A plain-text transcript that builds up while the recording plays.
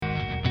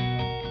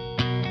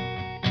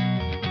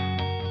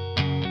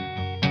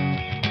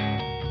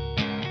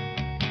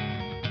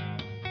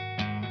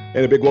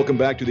And a big welcome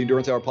back to the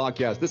Endurance Hour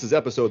podcast. This is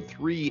episode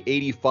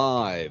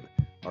 385,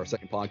 our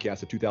second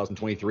podcast of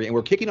 2023. And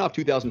we're kicking off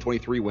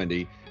 2023,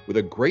 Wendy, with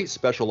a great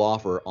special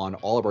offer on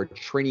all of our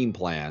training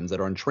plans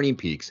that are on Training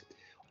Peaks.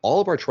 All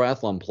of our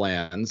triathlon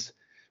plans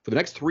for the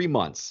next 3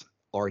 months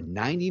are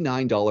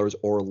 $99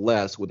 or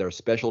less with our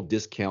special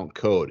discount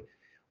code.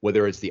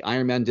 Whether it's the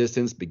Ironman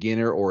distance,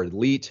 beginner or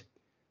elite,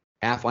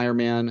 half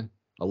Ironman,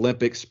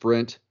 Olympic,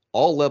 sprint,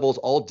 all levels,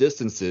 all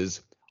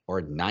distances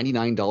are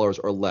 $99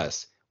 or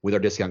less with our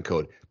discount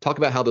code. Talk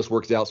about how this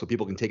works out so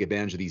people can take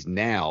advantage of these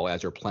now as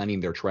they're planning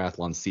their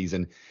triathlon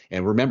season.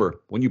 And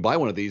remember, when you buy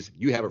one of these,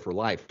 you have it for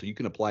life. So you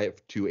can apply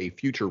it to a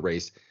future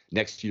race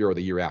next year or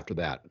the year after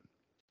that.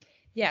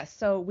 Yes.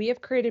 So we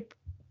have created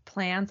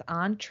plans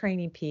on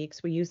Training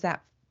Peaks. We use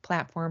that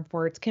platform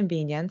for its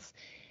convenience.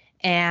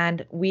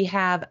 And we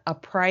have a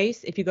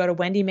price. If you go to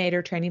Wendy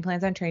Mader Training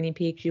Plans on Training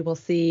Peaks, you will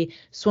see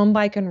swim,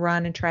 bike, and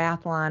run and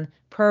triathlon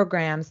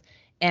programs.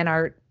 And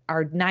our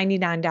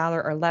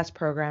 $99 or less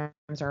programs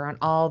are on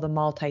all the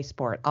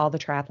multi-sport, all the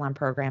triathlon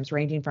programs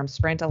ranging from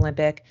sprint,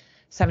 Olympic,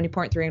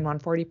 70.3 and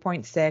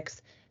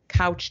 140.6,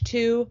 couch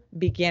 2,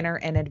 beginner,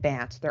 and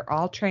advanced. They're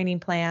all training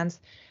plans.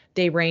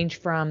 They range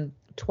from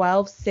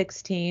 12,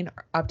 16,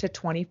 up to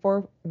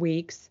 24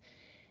 weeks.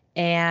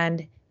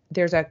 And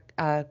there's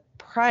a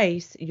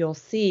price you'll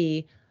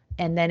see.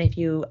 And then if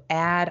you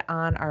add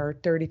on our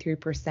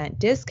 33%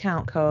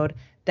 discount code,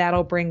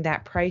 that'll bring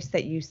that price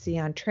that you see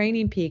on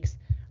Training Peaks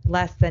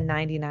less than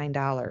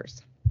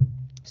 $99.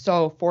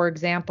 So for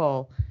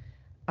example,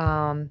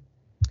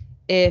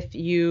 if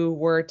you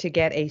were to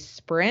get a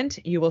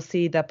sprint, you will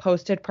see the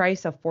posted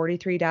price of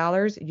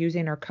 $43.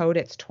 Using our code,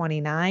 it's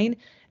 $29.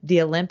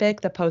 The Olympic,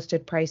 the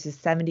posted price is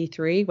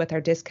 $73. With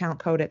our discount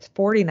code, it's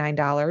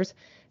 $49.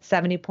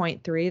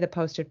 70.3, the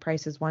posted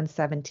price is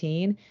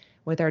 $117.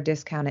 With our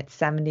discount, it's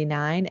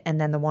 $79.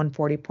 And then the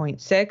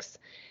 140.6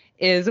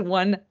 is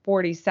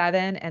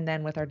 $147. And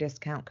then with our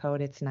discount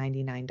code, it's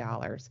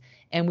 $99.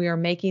 And we are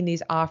making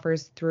these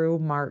offers through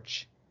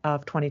March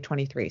of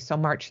 2023. So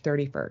March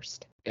 31st.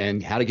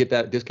 And how to get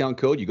that discount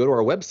code, you go to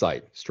our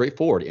website,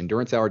 straightforward,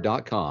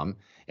 endurancehour.com.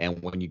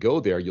 And when you go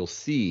there, you'll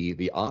see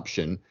the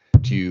option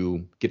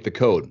to get the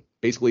code.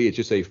 Basically, it's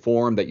just a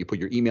form that you put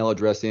your email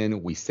address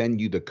in. We send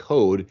you the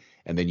code,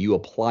 and then you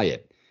apply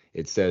it.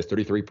 It says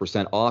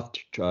 33% off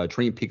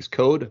Training Peaks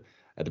code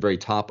at the very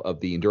top of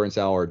the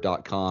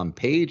endurancehour.com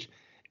page.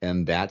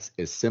 And that's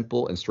as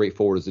simple and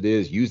straightforward as it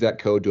is. Use that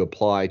code to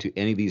apply to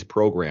any of these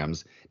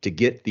programs to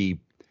get the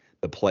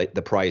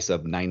price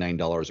of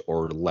 $99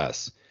 or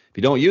less. If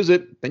you don't use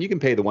it, then you can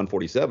pay the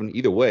 $147.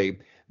 Either way,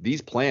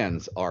 these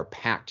plans are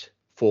packed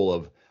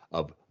full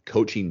of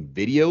coaching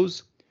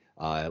videos,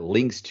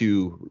 links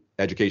to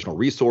educational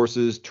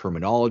resources,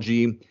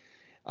 terminology,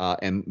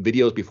 and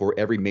videos before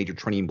every major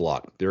training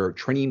block. There are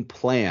training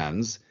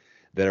plans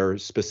that are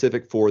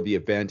specific for the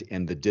event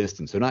and the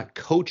distance. They're not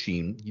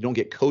coaching. You don't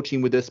get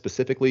coaching with this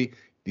specifically.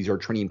 These are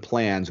training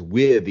plans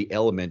with the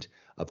element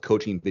of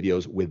coaching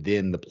videos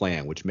within the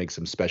plan, which makes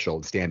them special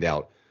and stand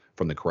out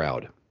from the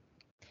crowd.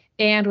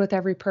 And with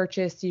every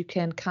purchase, you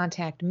can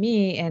contact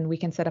me and we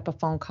can set up a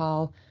phone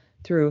call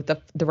through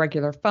the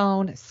regular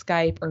phone,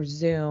 Skype, or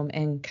Zoom,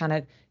 and kind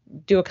of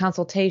do a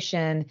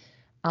consultation,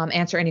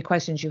 answer any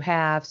questions you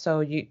have,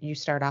 so you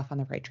start off on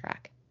the right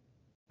track.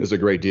 This is a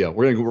great deal.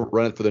 We're going to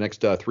run it for the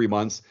next 3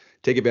 months.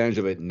 Take advantage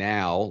of it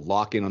now.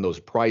 Lock in on those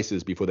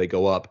prices before they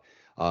go up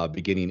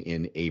beginning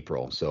in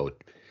April. So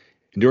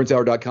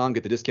endurancehour.com,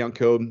 get the discount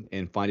code,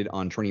 and find it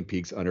on Training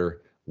Peaks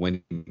under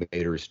Wendy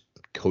Mader's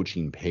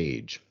coaching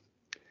page.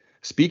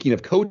 Speaking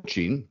of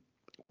coaching,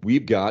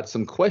 we've got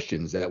some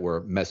questions that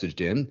were messaged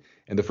in.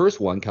 And the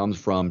first one comes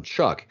from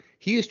Chuck.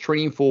 He is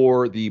training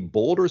for the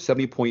Boulder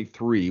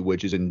 70.3,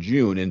 which is in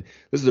June. And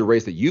this is a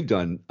race that you've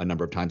done a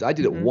number of times. I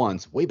did it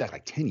once, way back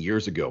like 10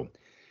 years ago.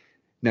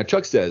 Now,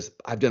 Chuck says,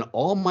 I've done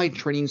all my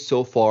training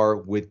so far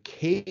with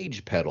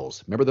cage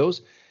pedals. Remember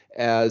those?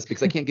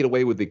 Because I can't get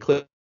away with the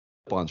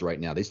clip-ons right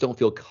now. They just don't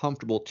feel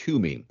comfortable to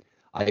me.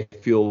 I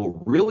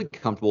feel really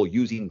comfortable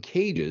using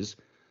cages.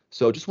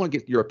 So just want to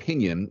get your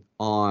opinion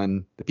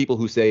on the people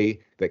who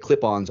say that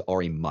clip-ons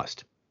are a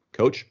must.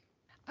 Coach?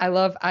 I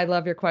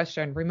love your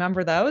question.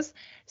 Remember those?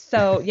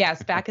 So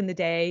yes, back in the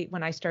day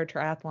when I started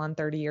triathlon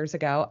 30 years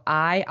ago,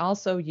 I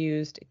also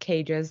used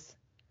cages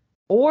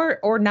or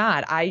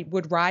not. I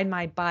would ride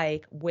my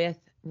bike with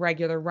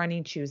regular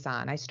running shoes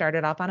on. I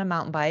started off on a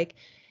mountain bike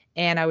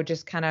and I would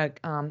just kind of,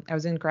 I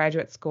was in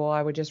graduate school.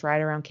 I would just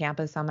ride around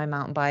campus on my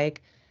mountain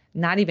bike,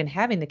 not even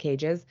having the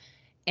cages.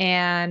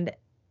 And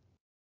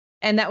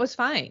that was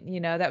fine.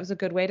 You know, that was a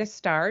good way to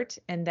start.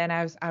 And then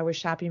I was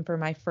shopping for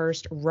my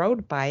first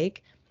road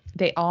bike.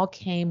 They all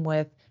came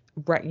with,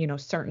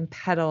 certain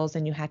pedals,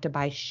 and you had to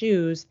buy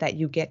shoes that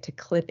you get to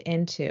clip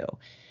into.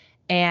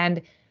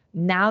 And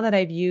now that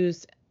I've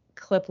used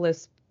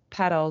clipless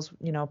pedals,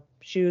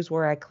 shoes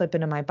where I clip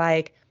into my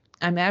bike,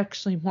 I'm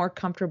actually more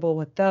comfortable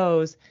with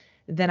those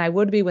than I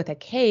would be with a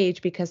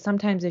cage, because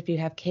sometimes if you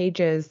have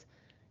cages,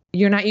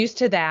 You're not used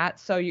to that,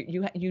 so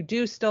you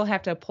do still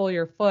have to pull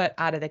your foot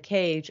out of the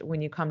cage when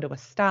you come to a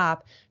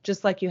stop,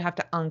 just like you have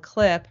to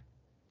unclip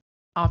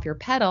off your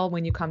pedal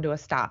when you come to a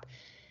stop.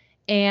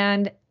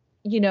 And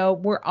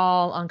we're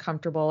all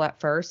uncomfortable at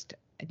first.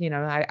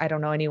 I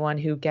don't know anyone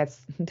who gets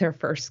their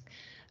first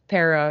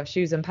pair of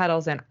shoes and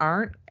pedals and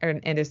aren't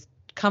and is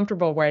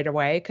comfortable right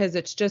away, because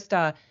it's just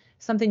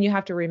something you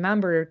have to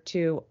remember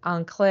to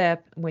unclip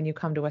when you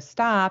come to a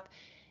stop.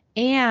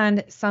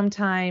 And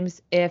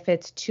sometimes if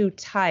it's too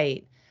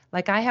tight,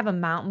 like I have a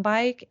mountain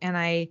bike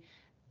and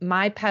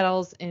my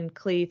pedals and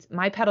cleats,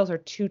 my pedals are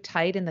too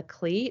tight in the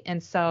cleat.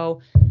 And so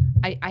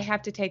I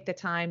have to take the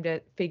time to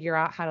figure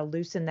out how to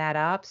loosen that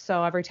up.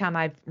 So every time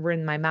I've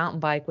ridden my mountain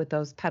bike with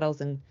those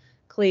pedals and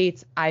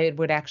cleats, I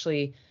would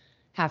actually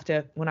have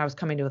to, when I was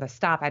coming to the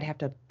stop, I'd have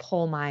to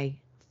pull my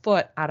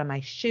foot out of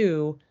my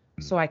shoe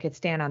so I could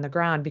stand on the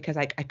ground, because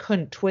I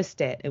couldn't twist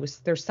it.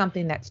 There's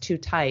something that's too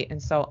tight.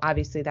 And so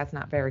obviously that's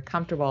not very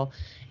comfortable.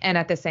 And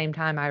at the same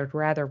time, I would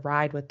rather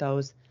ride with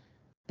those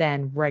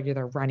than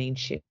regular running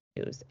shoes.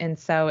 And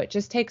so it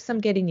just takes some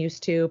getting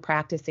used to,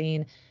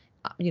 practicing.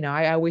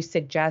 I always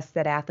suggest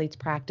that athletes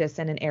practice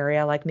in an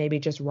area like maybe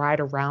just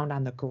ride around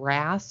on the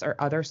grass or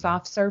other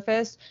soft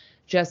surface,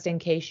 just in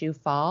case you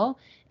fall.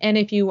 And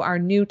if you are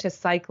new to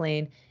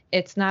cycling,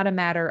 it's not a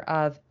matter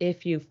of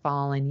if you've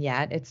fallen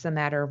yet. It's a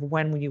matter of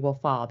when you will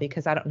fall,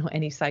 because I don't know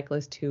any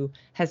cyclist who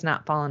has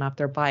not fallen off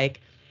their bike.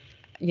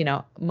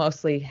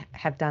 Mostly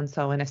have done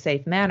so in a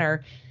safe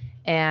manner.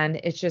 And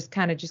it's just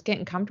kind of just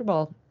getting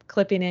comfortable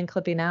clipping in,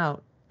 clipping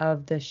out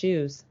of the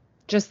shoes.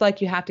 Just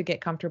like you have to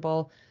get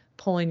comfortable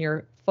pulling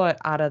your foot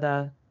out of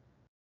the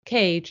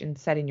cage and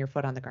setting your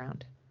foot on the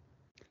ground.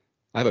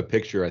 I have a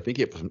picture. I think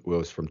it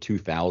was from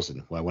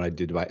 2000 when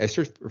I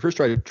first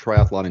tried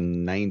triathlon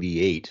in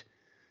 98,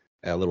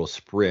 a little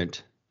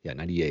sprint. Yeah,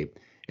 98.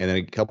 And then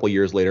a couple of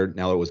years later,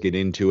 now I was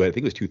getting into it. I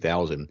think it was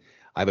 2000.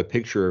 I have a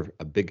picture of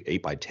a big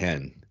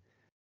 8x10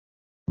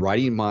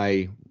 riding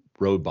my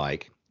road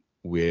bike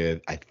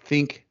with, I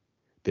think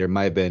there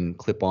might have been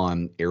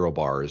clip-on aero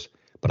bars,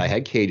 but I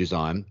had cages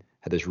on,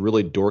 had this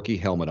really dorky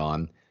helmet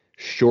on,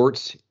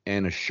 shorts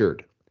and a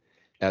shirt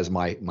as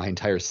my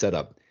entire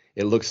setup.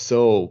 It looks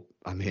so,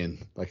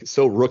 like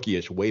so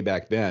rookie-ish way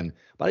back then,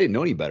 but I didn't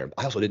know any better.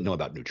 I also didn't know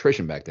about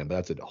nutrition back then, but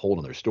that's a whole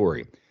other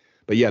story.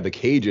 But yeah, the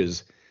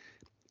cages,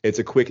 it's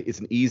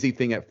an easy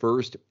thing at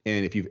first.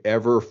 And if you've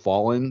ever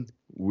fallen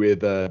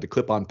with the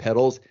clip-on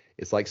pedals,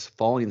 it's like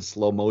falling in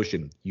slow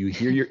motion. You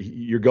hear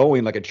you're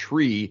going like a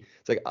tree.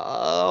 It's like,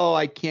 oh,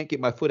 I can't get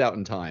my foot out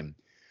in time.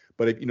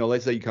 But if,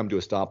 let's say you come to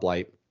a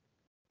stoplight,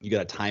 you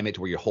got to time it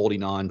to where you're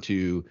holding on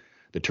to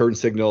the turn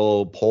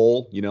signal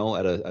pole,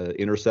 at a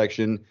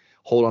intersection.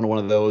 Hold on to one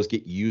of those,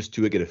 get used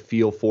to it, get a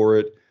feel for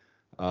it,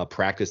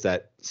 practice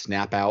that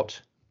snap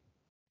out.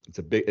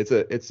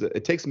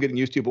 It takes some getting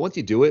used to, but once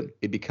you do it,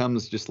 it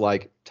becomes just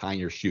like tying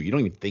your shoe. You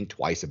don't even think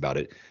twice about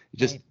it.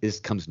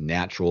 It comes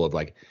natural of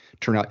like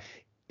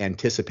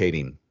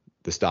anticipating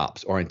the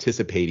stops or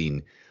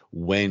anticipating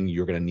when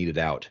you're going to need it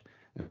out.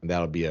 And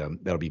that'll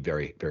be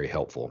very, very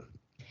helpful.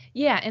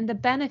 Yeah, and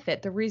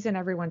the reason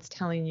everyone's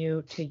telling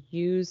you to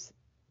use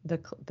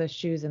the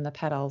shoes and the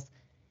pedals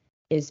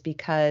is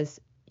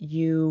because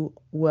you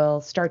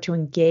will start to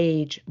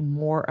engage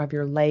more of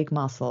your leg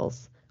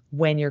muscles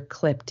when you're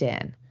clipped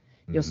in.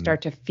 You'll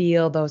start to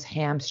feel those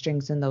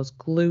hamstrings and those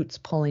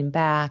glutes pulling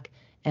back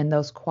and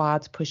those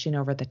quads pushing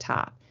over the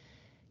top.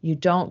 You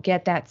don't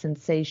get that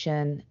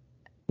sensation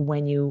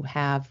when you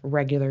have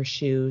regular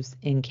shoes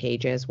in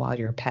cages while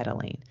you're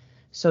pedaling.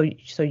 So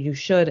you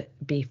should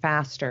be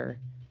faster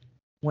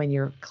when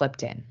you're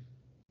clipped in.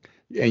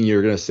 And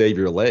you're going to save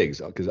your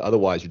legs, because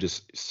otherwise you're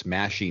just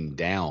smashing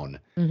down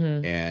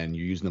and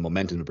you're using the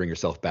momentum to bring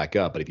yourself back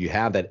up. But if you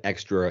have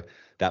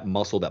that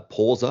muscle that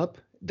pulls up,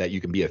 that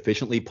you can be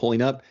efficiently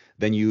pulling up,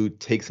 then you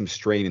take some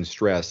strain and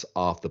stress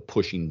off the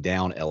pushing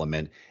down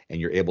element, and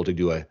you're able to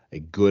do a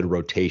good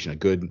rotation, a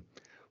good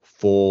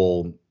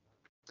full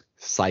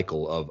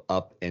cycle of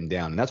up and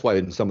down. And that's why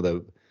in some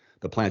of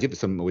the plans,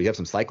 we have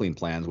some cycling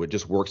plans where it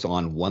just works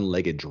on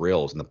one-legged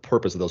drills. And the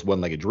purpose of those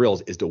one-legged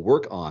drills is to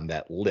work on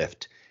that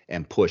lift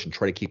and push and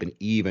try to keep an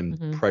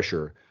even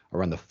pressure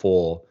around the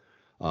full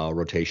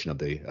rotation of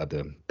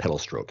the pedal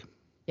stroke.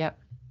 Yep.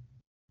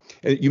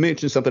 And you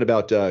mentioned something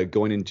about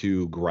going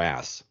into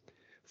grass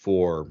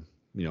for,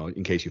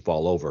 in case you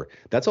fall over.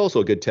 That's also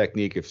a good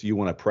technique if you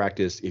want to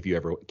practice, if you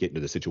ever get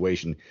into the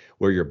situation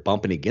where you're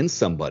bumping against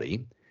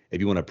somebody,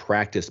 if you want to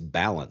practice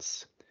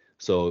balance.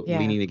 So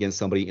leaning against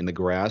somebody in the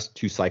grass,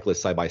 two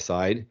cyclists side by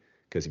side,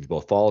 because if you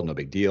both fall, no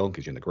big deal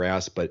because you're in the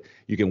grass, but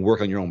you can work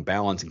on your own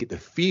balance and get the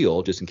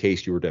feel just in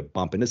case you were to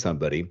bump into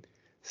somebody.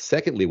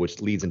 Secondly, which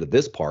leads into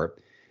this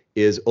part,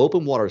 is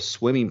open water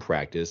swimming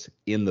practice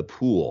in the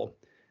pool.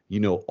 You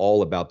know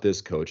all about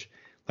this, Coach.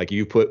 Like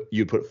you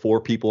put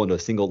 4 people into a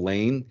single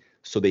lane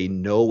so they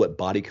know what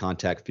body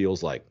contact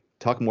feels like.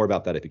 Talk more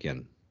about that if you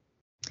can.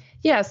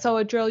 Yeah, so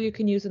a drill you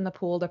can use in the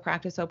pool to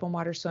practice open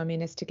water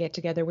swimming is to get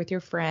together with your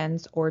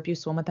friends, or if you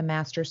swim with a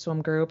master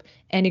swim group,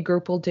 any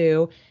group will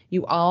do.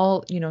 You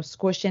all,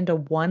 squish into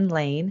one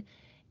lane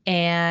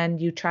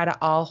and you try to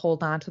all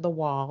hold on to the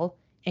wall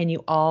and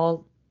you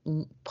all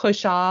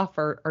push off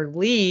or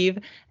leave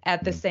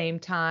at the Mhm. same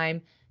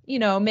time.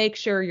 Make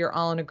sure you're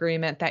all in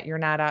agreement that you're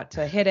not out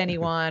to hit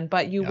anyone,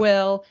 but you Yeah.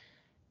 will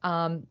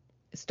um,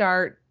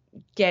 start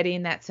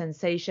getting that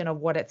sensation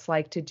of what it's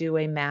like to do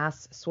a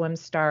mass swim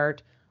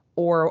start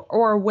or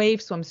a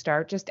wave swim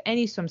start, just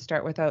any swim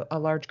start with a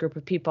large group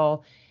of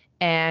people,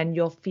 and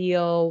you'll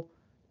feel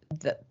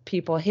the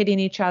people hitting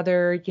each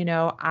other.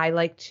 I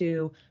like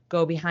to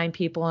go behind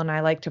people and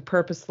I like to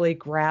purposely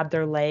grab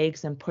their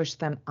legs and push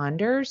them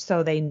under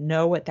so they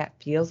know what that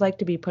feels like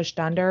to be pushed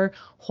under,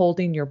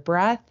 holding your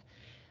breath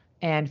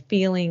and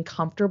feeling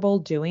comfortable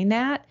doing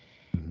that.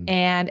 Mhm.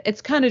 And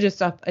it's kind of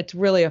just it's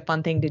really a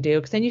fun thing to do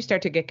because then you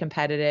start to get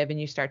competitive and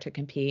you start to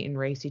compete and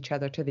race each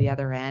other to the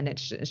other end.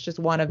 It's just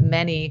one of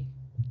many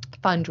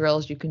fun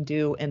drills you can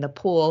do in the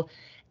pool,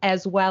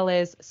 as well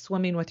as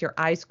swimming with your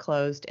eyes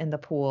closed in the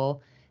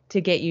pool to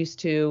get used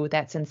to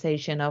that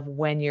sensation of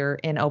when you're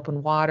in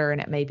open water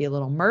and it may be a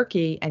little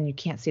murky and you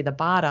can't see the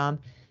bottom.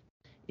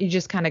 You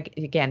just kind of,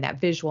 again, that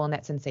visual and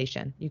that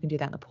sensation. You can do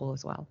that in the pool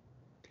as well.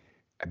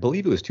 I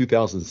believe it was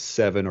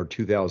 2007 or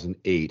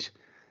 2008.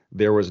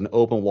 There was an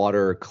open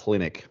water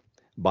clinic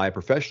by a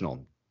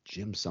professional,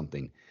 Jim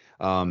something,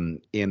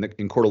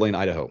 in Coeur d'Alene,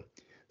 Idaho.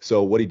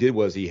 So what he did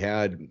was he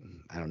had,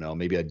 I don't know,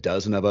 maybe a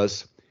dozen of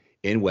us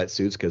in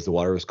wetsuits because the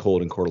water was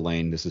cold in Coeur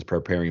d'Alene. This is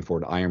preparing for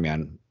an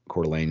Ironman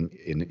Coeur d'Alene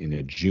in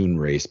a June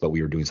race, but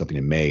we were doing something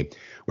in May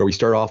where we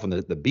start off on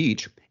the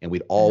beach and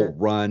we'd all Uh-huh.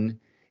 run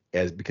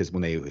because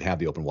when they would have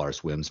the open water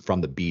swims from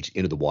the beach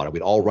into the water,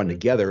 we'd all run Mhm.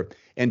 together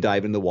and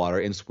dive in the water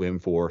and swim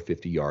for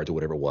 50 yards or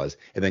whatever it was,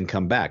 and then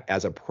come back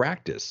as a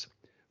practice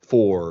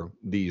for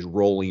these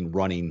rolling,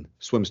 running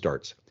swim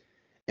starts.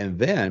 And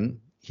then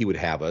he would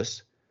have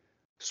us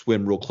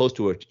swim real close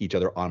to each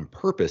other on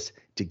purpose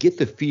to get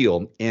the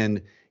feel.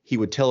 And he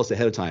would tell us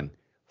ahead of time,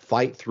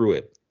 fight through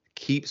it,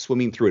 keep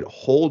swimming through it,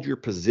 hold your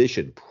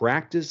position,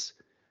 practice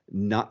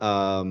not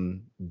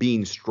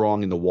being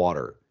strong in the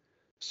water.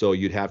 So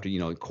you'd have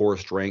to, core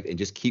strength and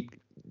just keep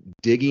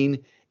digging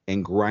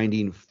and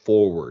grinding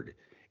forward.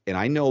 And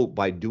I know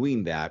by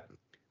doing that,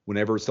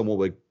 whenever someone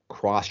would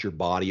cross your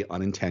body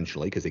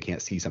unintentionally, because they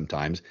can't see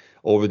sometimes,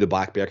 over the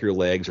back of your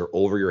legs or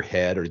over your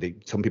head, or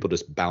some people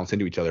just bounce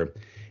into each other,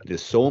 it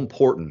is so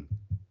important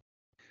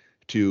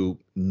to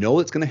know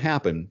it's going to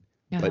happen,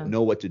 but Uh-huh.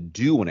 know what to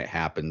do when it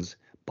happens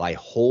by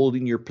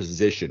holding your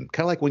position.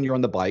 Kind of like when you're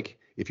on the bike,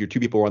 if you're two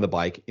people are on the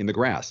bike in the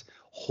grass,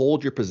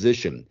 hold your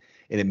position.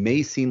 And it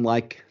may seem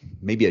like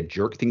maybe a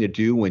jerk thing to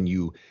do when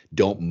you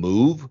don't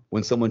move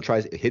when someone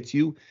hits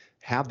you.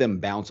 Have them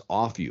bounce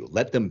off you.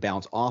 Let them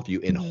bounce off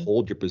you and Mhm.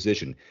 hold your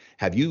position.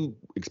 Have you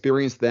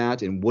experienced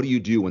that? And what do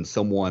you do when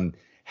someone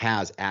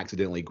has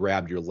accidentally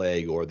grabbed your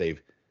leg or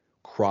they've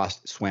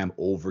swam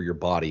over your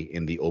body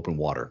in the open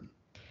water?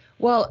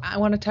 Well, I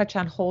want to touch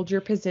on hold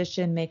your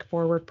position, make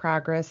forward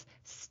progress,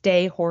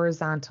 stay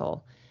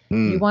horizontal.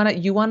 Mm,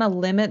 You want to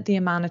limit the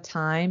amount of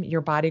time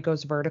your body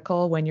goes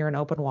vertical when you're in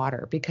open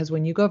water because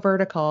when you go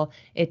vertical,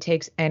 it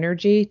takes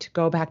energy to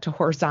go back to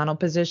horizontal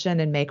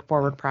position and make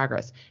forward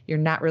progress. You're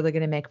not really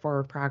going to make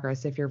forward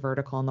progress if you're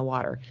vertical in the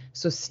water.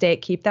 So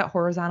keep that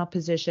horizontal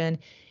position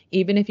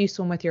even if you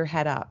swim with your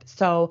head up.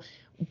 So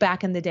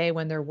back in the day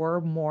when there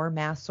were more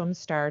mass swim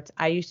starts,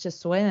 I used to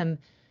swim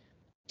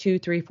 2,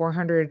 3,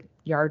 400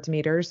 yards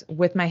meters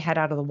with my head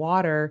out of the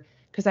water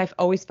because I've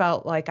always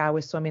felt like I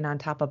was swimming on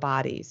top of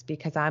bodies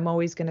because I'm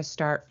always going to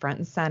start front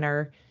and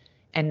center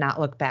and not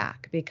look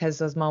back because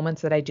those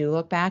moments that I do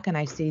look back and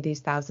I see these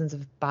thousands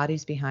of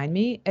bodies behind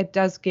me, it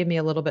does give me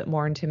a little bit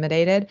more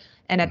intimidated.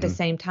 And at the mhm.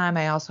 same time,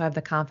 I also have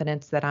the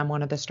confidence that I'm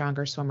one of the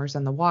stronger swimmers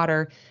in the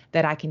water,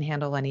 that I can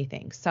handle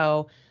anything.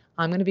 So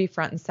I'm going to be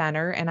front and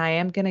center and I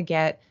am going to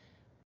get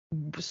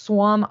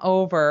swum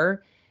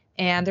over.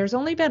 And there's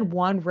only been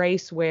one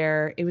race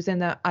where it was in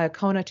the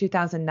Kona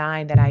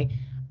 2009 that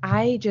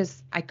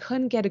I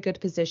couldn't get a good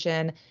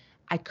position.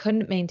 I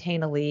couldn't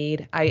maintain a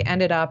lead.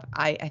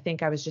 I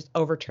think I was just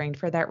overtrained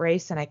for that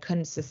race and I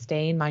couldn't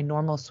sustain my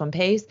normal swim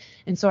pace.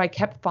 And so I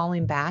kept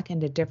falling back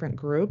into different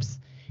groups.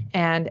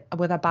 And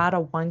with about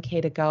a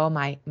 1K to go,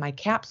 my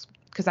caps,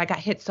 because I got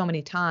hit so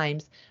many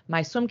times,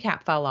 my swim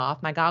cap fell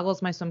off. My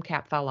swim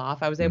cap fell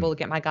off. I was able Mm. to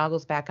get my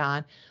goggles back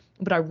on,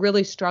 but I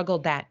really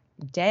struggled that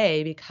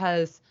day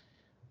because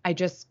I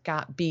just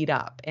got beat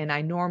up and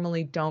I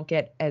normally don't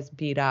get as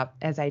beat up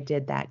as I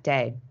did that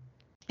day.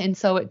 And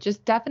so it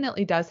just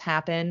definitely does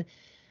happen.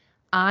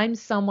 I'm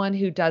someone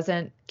who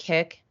doesn't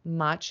kick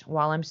much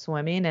while I'm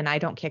swimming and I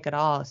don't kick at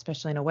all,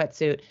 especially in a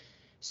wetsuit.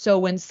 So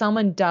when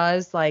someone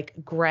does like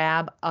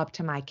grab up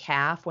to my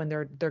calf when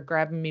they're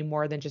grabbing me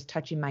more than just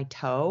touching my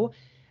toe,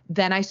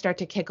 then I start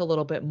to kick a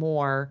little bit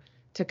more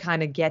to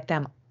kind of get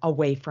them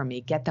away from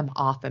me, get them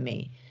off of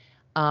me.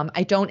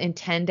 I don't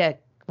intend to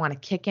want to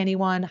kick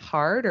anyone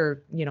hard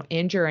or,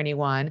 injure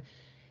anyone.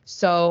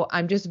 So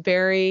I'm just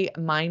very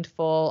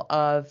mindful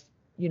of,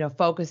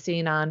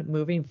 focusing on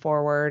moving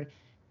forward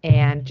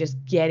and just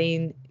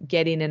getting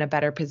in a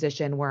better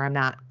position where I'm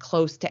not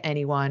close to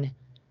anyone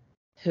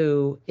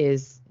who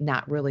is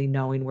not really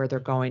knowing where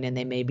they're going, and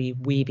they may be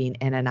weaving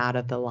in and out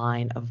of the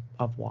line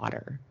of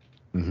water.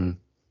 Mm-hmm.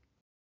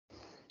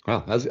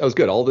 Wow, that was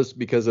good. All this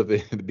because of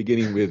the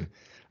beginning with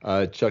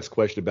Chuck's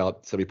question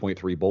about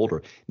 70.3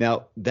 Boulder.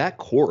 Now, that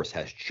course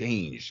has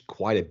changed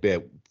quite a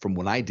bit from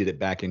when I did it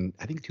back in,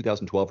 I think,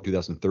 2012 or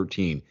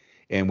 2013.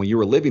 And when you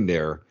were living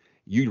there,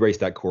 you raced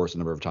that course a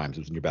number of times.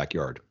 It was in your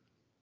backyard.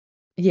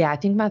 Yeah, I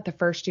think about the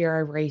first year I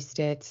raced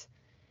it.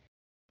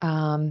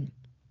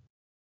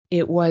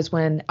 It was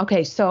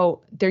okay,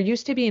 so there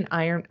used to be an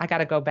I got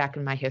to go back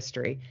in my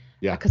history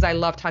Yeah. because I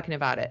love talking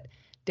about it.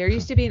 There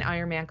used to be an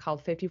Ironman called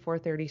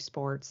 5430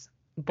 Sports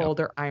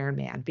Boulder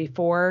Ironman.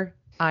 Before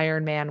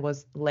Ironman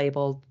was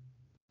labeled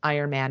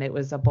Ironman, it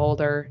was a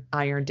Boulder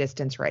Iron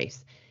distance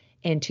race.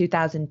 In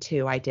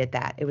 2002, I did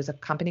that. It was a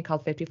company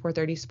called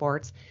 5430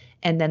 Sports.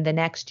 And then the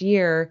next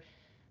year,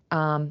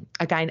 a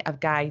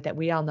guy that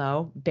we all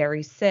know,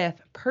 Barry Siff,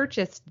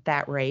 purchased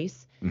that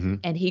race, Mm-hmm.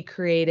 and he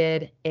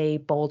created a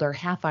Boulder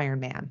half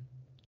Ironman.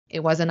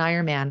 It was an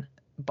Ironman,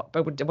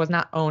 but it was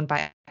not owned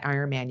by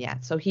Ironman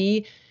yet. So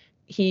he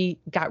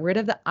got rid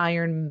of the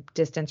iron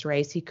distance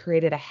race. He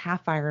created a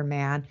half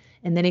Ironman,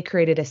 and then he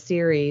created a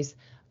series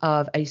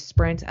of a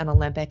sprint, an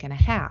Olympic, and a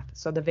half.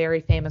 So the very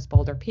famous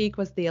Boulder Peak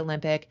was the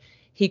Olympic.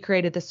 He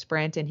created the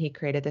sprint, and he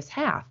created this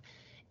half.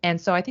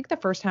 And so I think the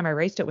first time I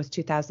raced it was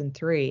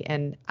 2003.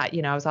 And, I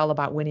was all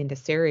about winning the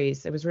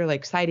series. It was really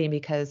exciting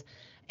because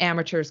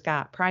amateurs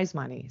got prize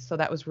money. So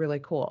that was really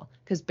cool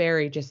because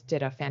Barry just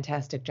did a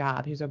fantastic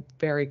job. He was a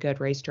very good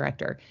race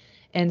director.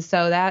 And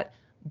so that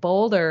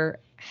Boulder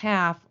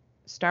half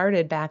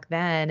started back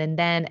then. And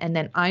then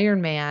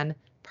Ironman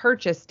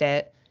purchased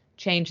it,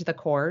 changed the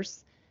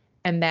course.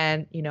 And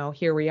then,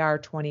 here we are,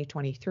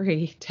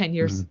 2023, 10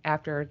 years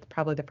after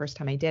probably the first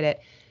time I did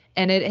it.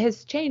 And it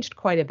has changed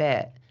quite a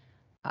bit.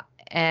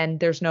 And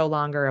there's no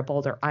longer a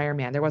Boulder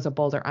Ironman. There was a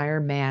Boulder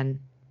Ironman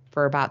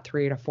for about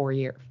 3 to 4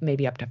 years,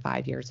 maybe up to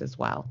 5 years as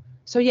well.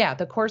 So yeah,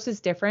 the course is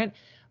different,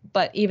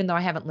 but even though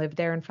I haven't lived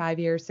there in 5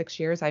 years, 6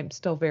 years, I'm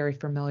still very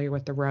familiar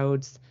with the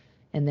roads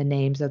and the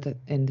names of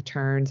the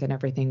turns and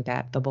everything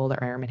that the Boulder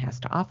Ironman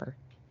has to offer.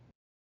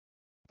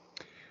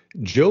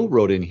 Joe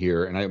wrote in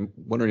here, and I'm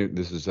wondering if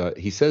this is,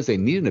 he says they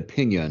need an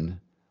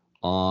opinion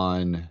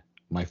on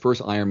my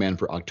first Ironman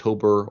for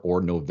October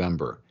or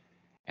November.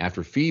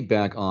 After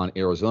feedback on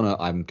Arizona,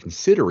 I'm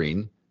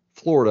considering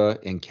Florida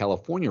and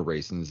California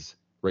races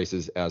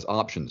as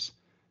options.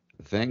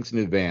 Thanks in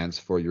advance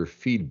for your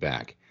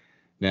feedback.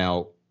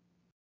 Now,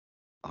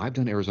 I've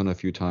done Arizona a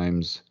few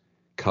times,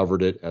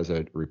 covered it as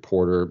a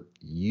reporter.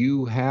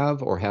 You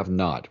have or have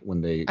not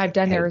I've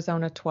done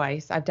Arizona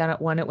twice. I've done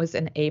it when it was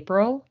in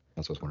April.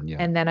 That's what I was wondering, yeah.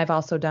 And then I've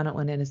also done it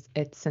when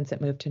it's since it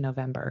moved to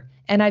November.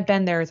 And I've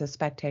been there as a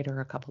spectator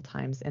a couple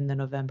times in the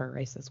November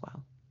race as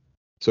well.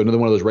 So another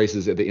one of those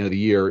races at the end of the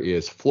year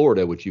is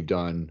Florida, which you've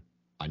done,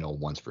 I know,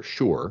 once for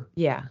sure.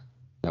 Yeah.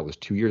 That was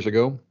 2 years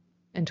ago.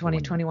 In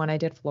 2021, I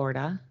did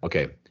Florida.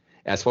 Okay.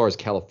 As far as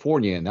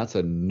California, and that's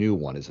a new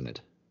one, isn't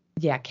it?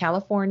 Yeah,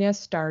 California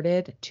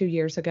started 2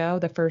 years ago.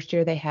 The first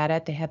year they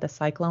had the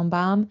cyclone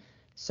bomb.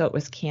 So it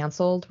was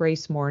canceled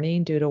race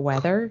morning due to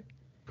weather.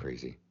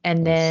 Crazy.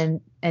 And then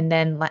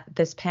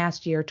this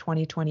past year,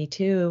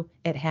 2022,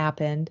 it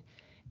happened.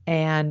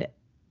 And,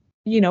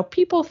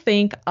 people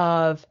think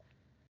of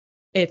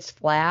it's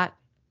flat,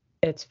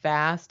 it's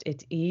fast,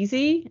 it's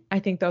easy. I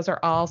think those are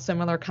all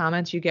similar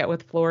comments you get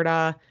with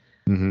Florida,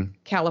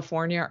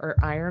 California, or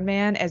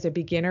Ironman as a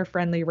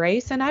beginner-friendly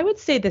race. And I would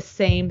say the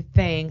same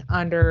thing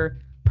under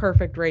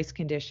perfect race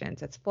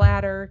conditions. It's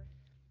flatter,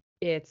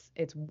 it's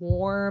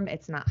warm,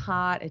 it's not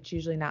hot, it's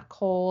usually not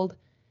cold,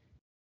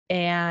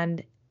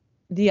 and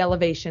the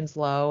elevation's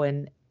low,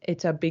 and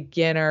it's a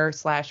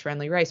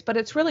beginner/friendly race, but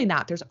it's really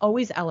not. There's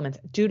always elements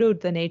due to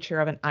the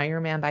nature of an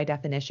Ironman. By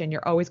definition,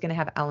 you're always going to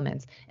have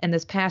elements. And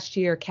this past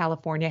year,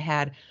 California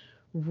had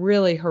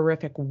really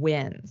horrific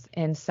winds.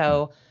 And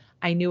so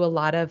I knew a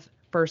lot of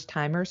first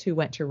timers who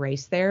went to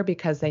race there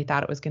because they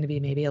thought it was going to be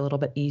maybe a little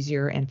bit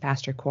easier and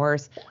faster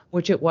course,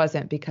 which it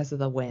wasn't because of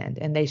the wind,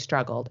 and they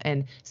struggled.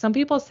 And some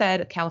people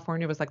said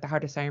California was like the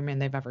hardest Ironman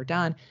they've ever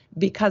done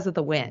because of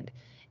the wind.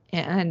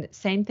 And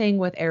same thing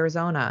with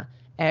Arizona.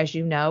 As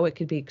you know, it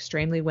could be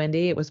extremely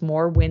windy. It was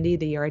more windy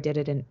the year I did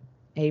it in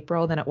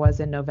April than it was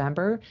in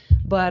November,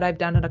 but I've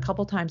done it a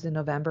couple times in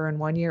November, and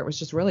one year it was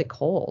just really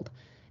cold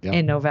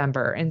in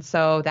November. And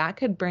so that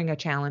could bring a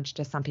challenge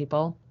to some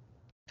people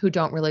who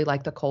don't really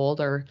like the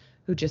cold, or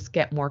who just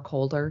get more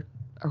colder,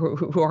 or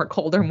who are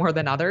colder more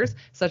than others,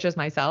 such as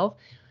myself.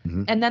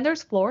 And then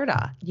there's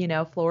Florida.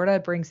 Florida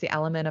brings the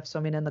element of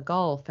swimming in the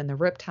Gulf and the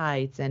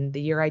riptides. And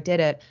the year I did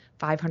it,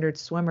 500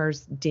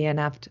 swimmers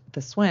DNF'd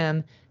the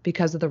swim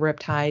because of the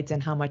riptides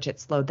and how much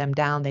it slowed them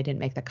down. They didn't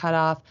make the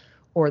cutoff,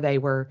 or they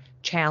were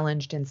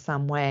challenged in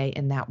some way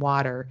in that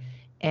water.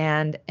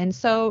 And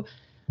so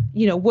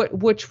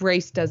which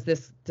race does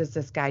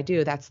this guy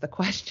do? That's the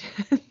question.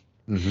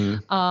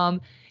 Mm-hmm.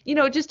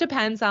 It just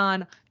depends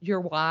on your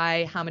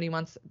why. How many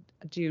months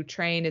do you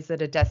train? Is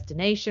it a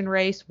destination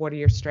race? What are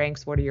your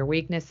strengths? What are your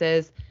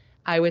weaknesses?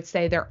 I would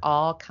say they're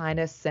all kind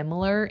of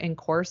similar in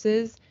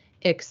courses,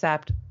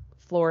 except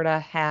Florida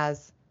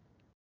has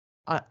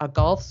a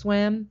Gulf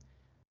swim.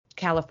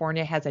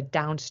 California has a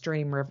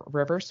downstream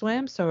river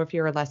swim. So if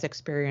you're a less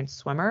experienced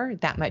swimmer,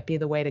 that might be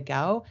the way to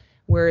go.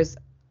 Whereas,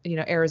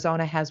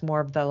 Arizona has more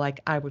of the, like,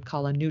 I would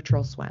call a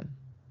neutral swim.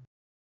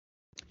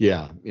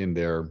 Yeah, in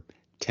their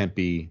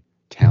Tempe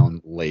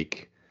town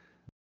lake,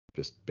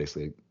 just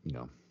basically,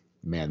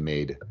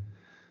 man-made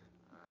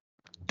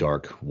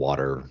dark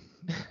water,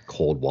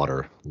 cold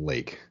water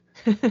lake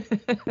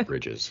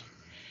bridges.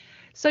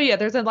 So yeah,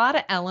 there's a lot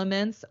of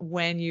elements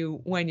when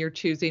you're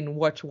choosing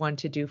which one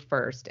to do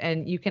first.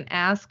 And you can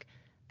ask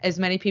as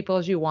many people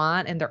as you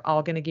want, and they're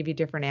all going to give you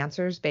different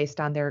answers based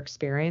on their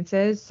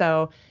experiences.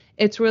 So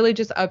it's really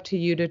just up to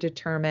you to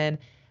determine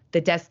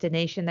the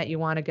destination that you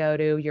want to go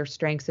to, your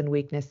strengths and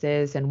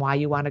weaknesses, and why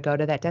you want to go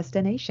to that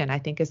destination. I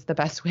think is the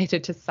best way to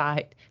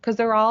decide, because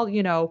they're all,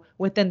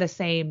 within the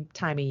same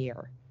time of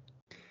year.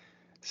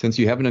 Since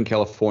you haven't done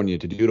California,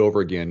 to do it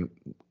over again,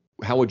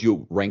 how would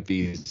you rank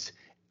these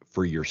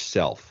for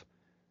yourself?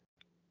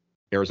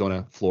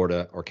 Arizona,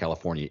 Florida, or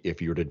California?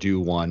 If you were to do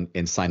one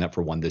and sign up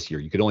for one this year,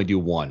 you could only do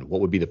one. What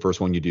would be the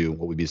first one you do?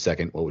 What would be the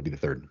second? What would be the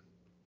third?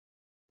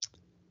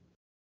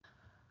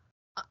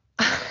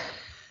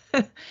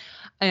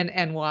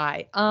 And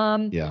why?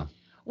 Yeah.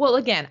 Well,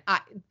 again,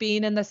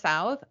 being in the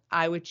South,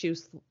 I would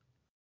choose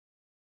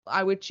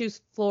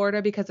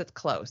Florida because it's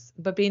close.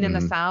 But being in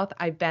the South,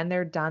 I've been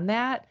there, done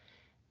that.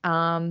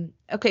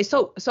 Okay,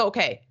 so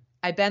okay,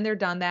 I've been there,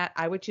 done that.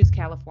 I would choose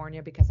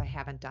California because I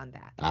haven't done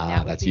that.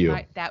 That's you.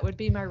 That would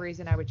be my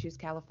reason I would choose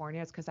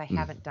California, is because I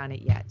haven't done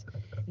it yet.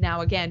 Now,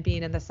 again,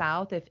 being in the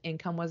South, if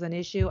income was an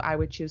issue, I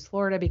would choose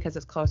Florida because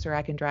it's closer.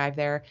 I can drive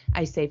there.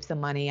 I save some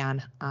money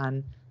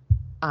on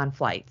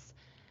flights.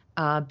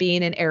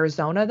 Being in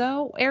Arizona,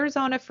 though,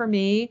 Arizona for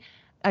me,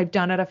 I've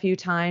done it a few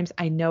times.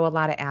 I know a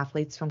lot of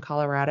athletes from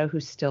Colorado who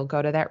still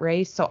go to that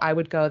race. So I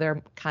would go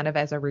there kind of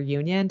as a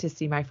reunion to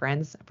see my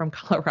friends from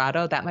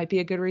Colorado. That might be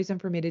a good reason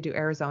for me to do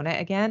Arizona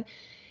again.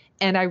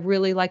 And I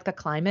really like the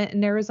climate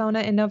in Arizona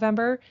in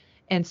November.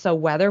 And so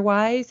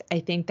weather-wise,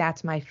 I think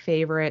that's my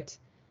favorite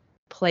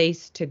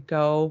place to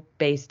go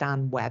based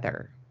on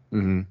weather.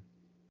 Mm-hmm.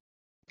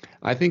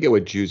 I think I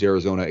would choose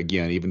Arizona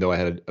again, even though I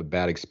had a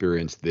bad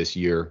experience this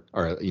year,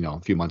 or a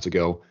few months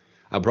ago.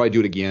 I'll probably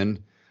do it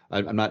again.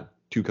 I'm not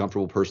too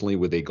comfortable personally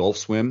with a Gulf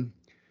swim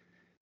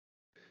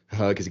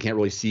because you can't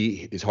really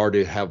see. It's hard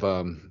to have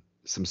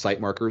some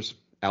sight markers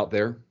out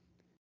there.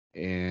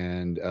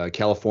 And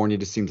California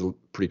just seems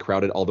pretty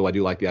crowded, although I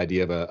do like the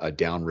idea of a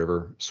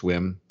downriver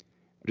swim.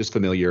 Just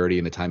familiarity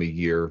and the time of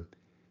year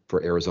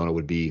for Arizona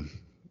would be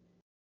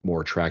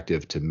more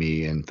attractive to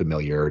me, and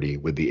familiarity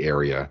with the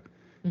area,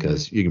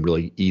 because you can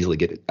really easily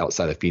get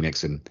outside of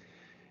Phoenix and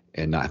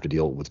not have to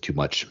deal with too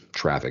much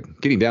traffic.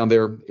 Getting down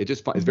there,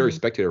 it's very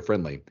spectator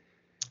friendly.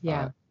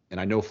 Yeah. And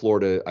I know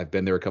Florida, I've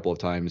been there a couple of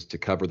times to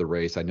cover the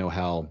race. I know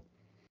how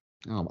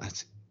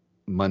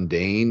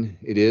mundane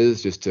it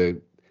is just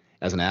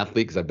as an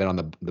athlete, because I've been on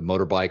the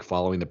motorbike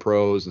following the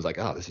pros. It's like,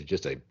 this is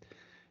just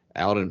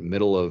out in the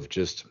middle of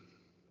just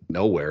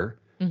nowhere,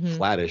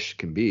 flattish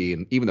can be.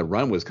 And even the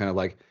run was kind of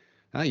like,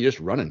 you're just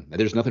running.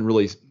 There's nothing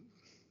really,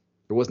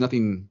 there was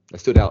nothing that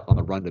stood out on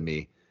the run to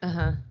me.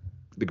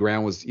 The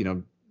ground was,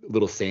 a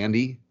little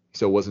sandy.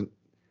 So it wasn't,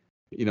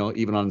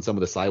 even on some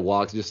of the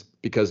sidewalks,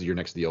 just because you're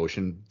next to the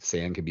ocean,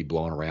 sand can be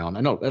blowing around.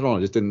 I don't know.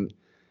 It just didn't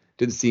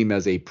seem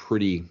as a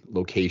pretty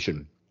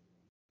location.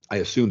 I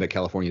assume that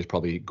California is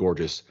probably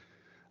gorgeous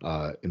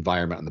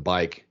environment on the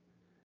bike,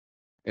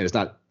 and it's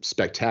not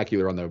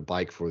spectacular on the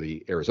bike for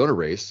the Arizona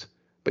race,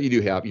 but you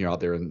do have, out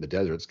there in the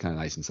desert, it's kind of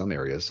nice in some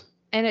areas.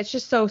 And it's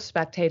just so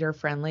spectator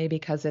friendly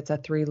because it's a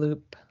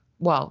 3-loop.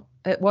 Well,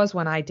 it was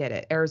when I did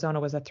it. Arizona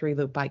was a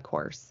 3-loop bike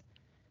course.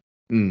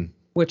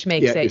 Which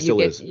makes you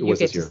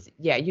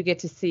get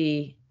to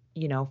see,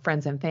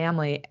 friends and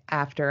family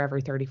after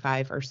every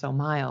 35 or so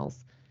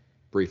miles.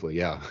 Briefly,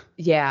 yeah.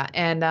 Yeah.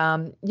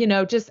 And,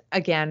 just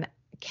again,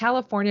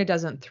 California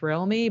doesn't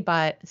thrill me,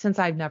 but since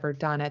I've never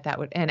done it,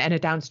 and a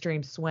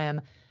downstream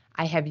swim,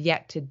 I have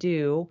yet to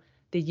do.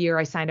 The year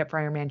I signed up for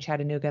Ironman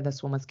Chattanooga, the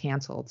swim was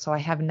canceled. So I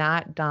have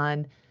not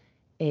done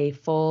a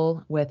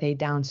full with a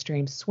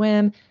downstream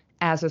swim.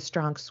 As a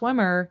strong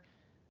swimmer,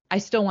 I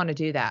still want to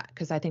do that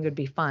because I think it would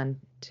be fun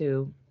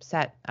to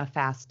set a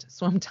fast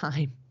swim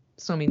time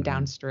swimming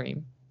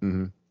downstream.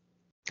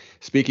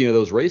 Speaking of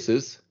those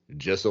races,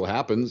 just so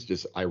happens,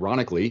 just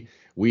ironically,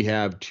 we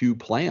have 2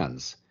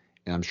 plans,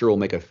 and I'm sure we'll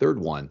make a third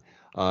one.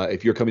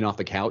 If you're coming off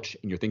the couch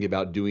and you're thinking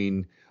about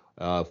doing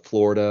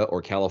Florida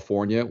or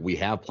California, we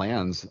have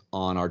plans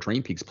on our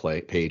Train Peaks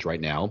page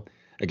right now.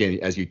 Again,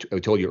 as I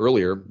told you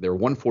earlier, there are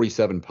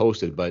 147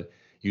 posted, but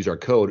use our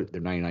code,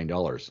 they're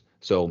 $99.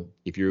 So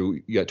if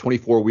you got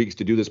 24 weeks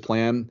to do this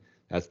plan,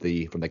 That's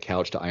the From the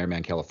Couch to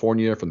Ironman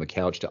California, From the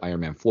Couch to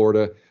Ironman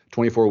Florida,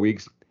 24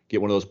 weeks.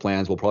 Get one of those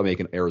plans. We'll probably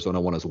make an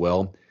Arizona one as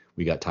well.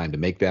 We got time to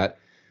make that.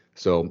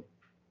 So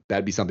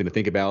that'd be something to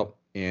think about.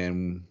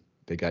 And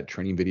they got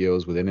training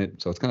videos within it.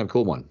 So it's kind of a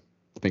cool one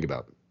to think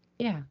about.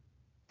 Yeah.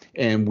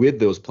 And with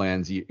those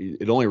plans,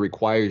 it only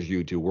requires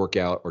you to work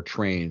out or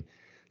train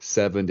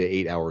 7 to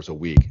 8 hours a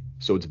week.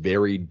 So it's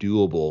very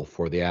doable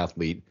for the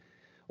athlete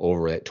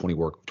over that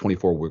 24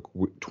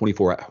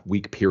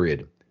 week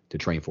period to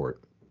train for it.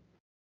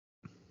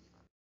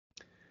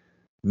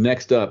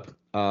 Next up,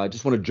 I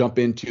just want to jump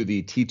into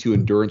the T2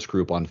 Endurance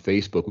group on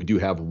Facebook. We do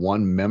have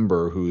one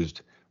member who's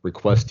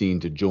requesting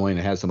to join.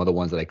 It has some other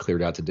ones that I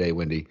cleared out today,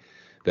 Wendy,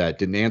 that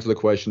didn't answer the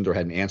questions or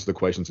hadn't answered the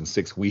questions in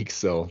 6 weeks.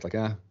 So it's like,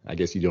 I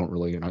guess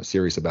you're not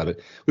serious about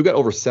it. We've got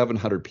over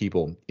 700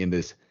 people in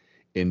this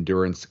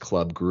endurance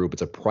club group.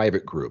 It's a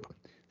private group.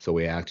 So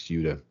we asked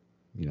you to,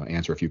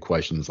 answer a few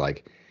questions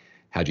like,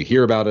 how'd you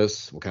hear about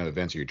us? What kind of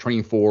events are you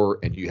training for?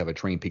 And do you have a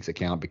Training Peaks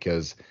account?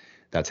 Because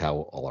that's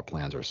how all our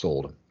plans are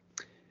sold.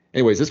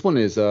 Anyways, this one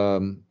is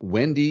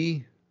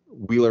Wendy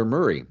Wheeler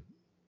Murray.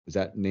 Does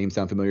that name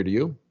sound familiar to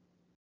you?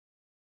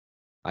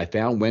 I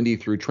found Wendy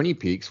through Training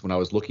Peaks when I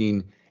was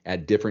looking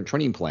at different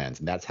training plans,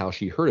 and that's how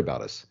she heard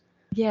about us.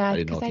 Yeah, I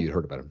didn't know if you'd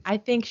heard about him. I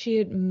think she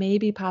had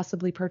maybe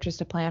possibly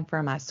purchased a plan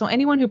from us. So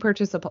anyone who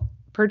purchases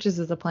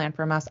a plan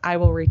from us, I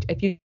will reach.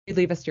 If you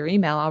leave us your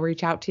email, I'll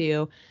reach out to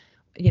you,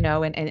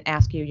 and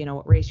ask you,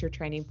 what race you're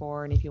training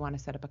for, and if you want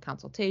to set up a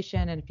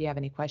consultation, and if you have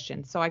any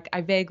questions. So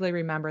I vaguely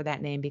remember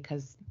that name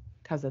because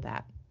of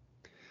that.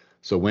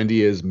 So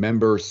Wendy is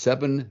member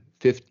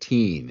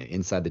 715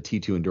 inside the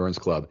T2 Endurance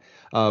Club.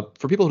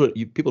 For people who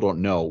don't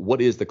know,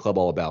 what is the club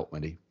all about,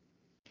 Wendy?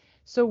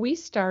 So we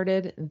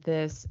started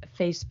this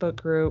Facebook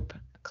group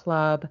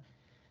club,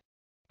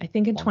 I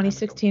think in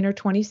 2016 or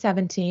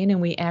 2017, and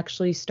we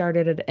actually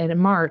started it in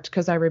March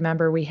because I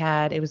remember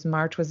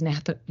March was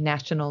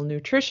National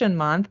Nutrition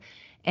Month,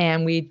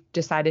 and we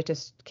decided to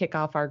kick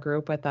off our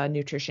group with a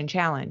nutrition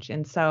challenge.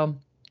 And so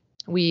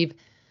we've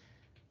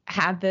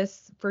had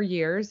this for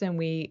years, and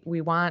we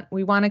want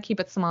to keep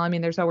it small. I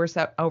mean, there's over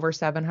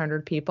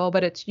 700 people,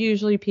 but it's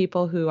usually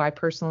people who I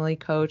personally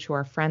coach, who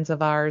are friends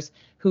of ours,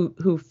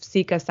 who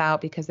seek us out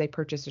because they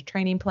purchase a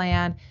training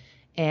plan,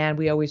 and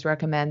we always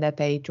recommend that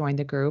they join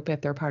the group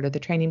if they're part of the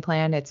training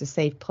plan. It's a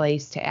safe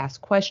place to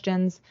ask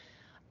questions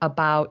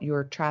about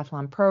your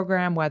triathlon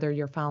program, whether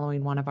you're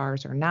following one of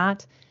ours or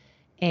not,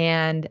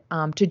 and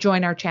to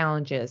join our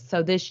challenges.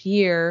 So this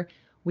year,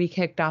 we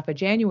kicked off a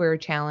January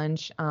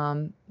challenge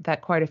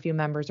that quite a few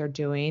members are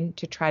doing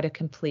to try to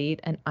complete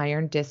an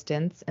iron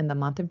distance in the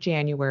month of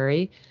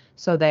January.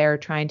 So they are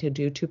trying to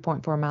do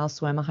 2.4 miles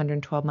swim,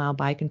 112-mile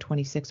bike, and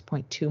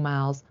 26.2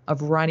 miles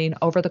of running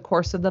over the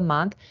course of the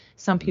month.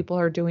 Some people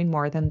are doing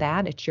more than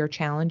that. It's your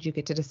challenge. You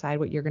get to decide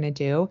what you're going to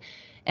do.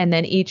 And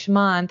then each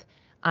month,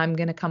 I'm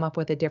going to come up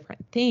with a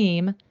different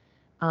theme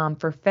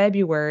for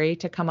February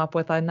to come up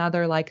with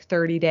another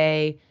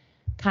 30-day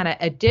kind of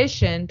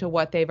addition to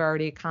what they've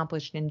already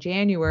accomplished in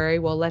January.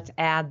 Well, let's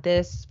add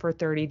this for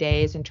 30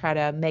 days and try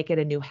to make it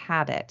a new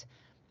habit.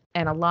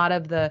 And a lot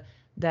of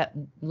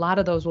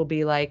those will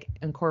be like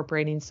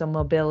incorporating some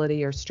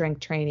mobility or strength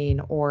training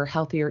or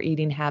healthier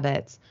eating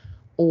habits,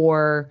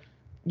 or,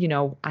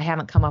 I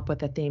haven't come up with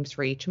the themes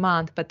for each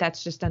month, but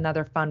that's just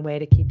another fun way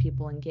to keep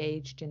people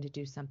engaged and to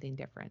do something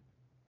different.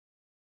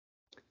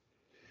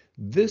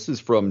 This is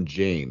from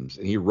James,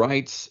 and he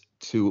writes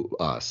to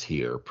us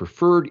here,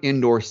 preferred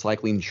indoor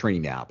cycling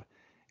training app.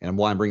 And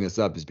why I'm bringing this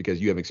up is because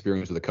you have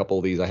experience with a couple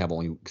of these. I have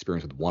only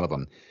experience with one of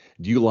them.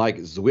 Do you like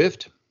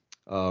Zwift,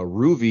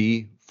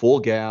 Rouvy, Full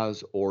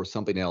Gas, or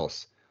something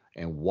else?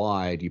 And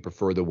why do you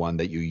prefer the one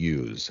that you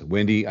use?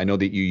 Wendy, I know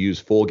that you use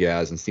Full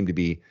Gas and seem to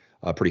be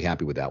pretty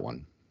happy with that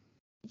one.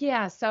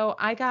 Yeah, so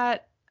I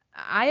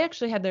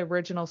actually had the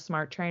original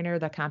Smart Trainer,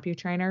 the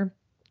CompuTrainer.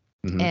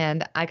 Mm-hmm.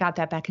 And I got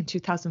that back in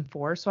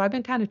 2004. So I've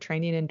been kind of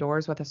training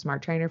indoors with a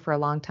Smart Trainer for a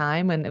long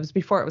time. And it was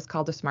before it was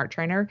called a Smart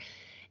Trainer.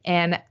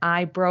 And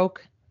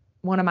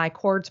one of my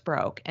cords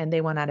broke and they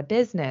went out of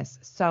business.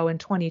 So in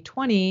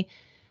 2020,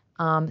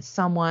 an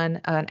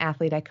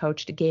athlete I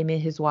coached, gave me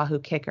his Wahoo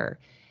KICKR.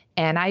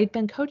 And I'd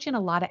been coaching a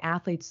lot of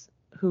athletes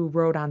who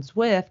rode on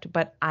Zwift,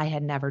 but I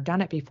had never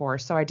done it before.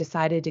 So I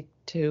decided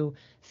to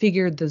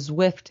figure the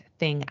Zwift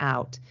thing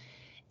out.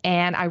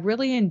 And I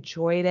really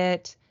enjoyed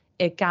it.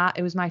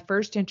 It was my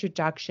first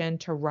introduction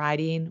to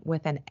riding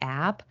with an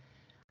app.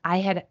 I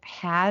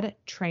had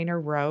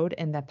Trainer Road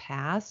in the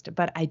past,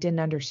 but I didn't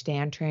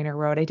understand Trainer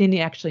Road. I didn't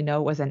actually know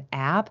it was an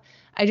app.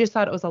 I just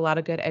thought it was a lot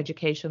of good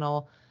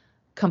educational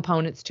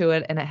components to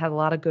it, and it had a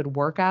lot of good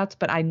workouts,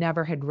 but I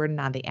never had ridden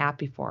on the app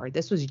before.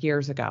 This was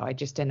years ago. I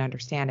just didn't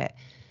understand it.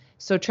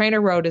 So Trainer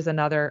Road is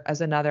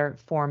another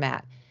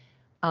format.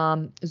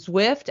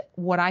 Zwift,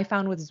 what I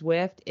found with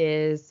Zwift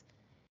is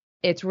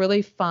it's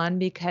really fun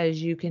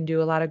because you can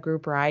do a lot of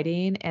group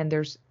riding, and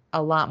there's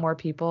a lot more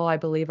people, I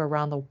believe,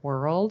 around the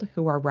world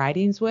who are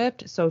riding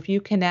Zwift. So if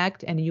you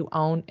connect and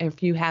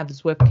if you have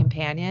Zwift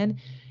Companion,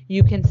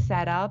 you can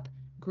set up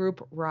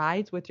group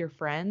rides with your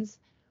friends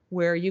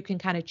where you can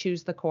kind of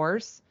choose the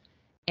course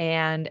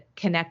and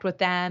connect with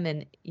them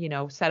and,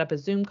 set up a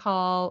Zoom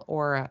call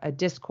or a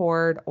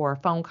Discord or a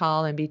phone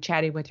call and be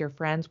chatting with your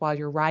friends while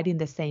you're riding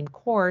the same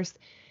course.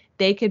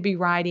 They could be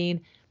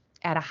riding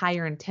at a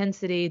higher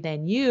intensity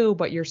than you,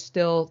 but you're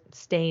still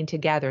staying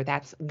together.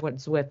 That's what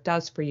Zwift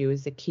does for you,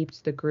 is it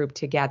keeps the group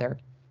together.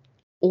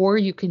 Or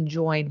you can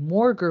join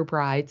more group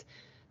rides.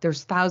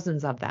 There's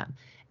thousands of them.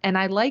 And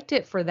I liked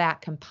it for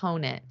that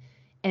component.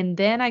 And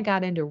then I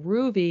got into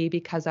Ruvi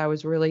because I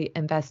was really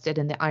invested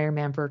in the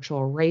Ironman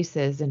virtual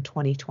races in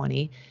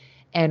 2020.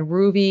 And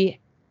Ruvi,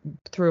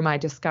 through my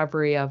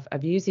discovery of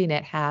using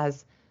it,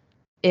 has,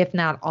 if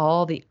not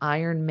all, the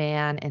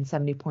Ironman and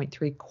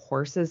 70.3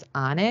 courses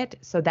on it.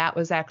 So that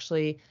was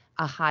actually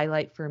a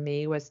highlight for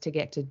me, was to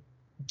get to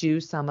do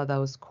some of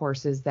those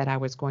courses that I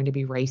was going to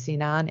be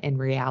racing on in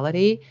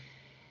reality.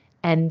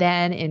 And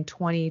then in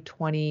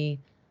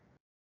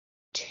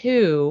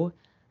 2022,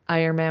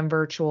 Ironman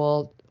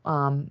Virtual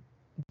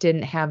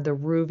didn't have the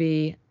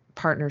Ruvi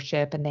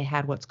partnership, and they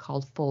had what's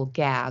called Full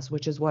Gas,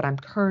 which is what I'm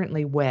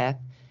currently with.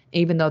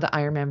 Even though the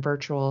Ironman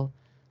Virtual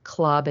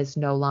Club is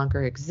no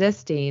longer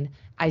existing,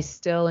 I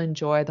still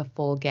enjoy the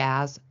Full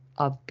Gas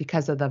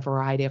because of the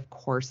variety of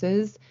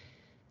courses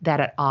that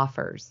it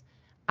offers.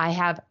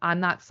 I'm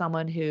not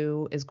someone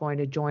who is going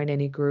to join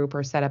any group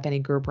or set up any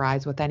group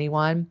rides with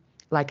anyone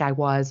like I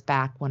was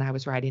back when I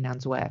was riding on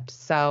Zwift.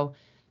 So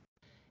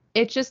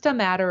it's just a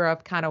matter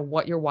of kind of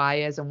what your why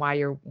is and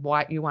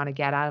what you want to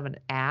get out of an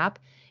app.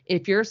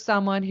 If you're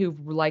someone who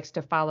likes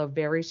to follow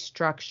very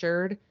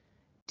structured,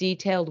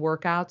 detailed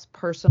workouts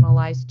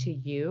personalized to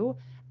you,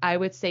 I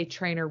would say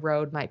Trainer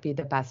Road might be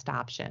the best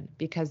option,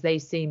 because they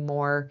seem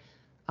more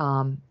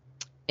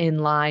in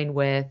line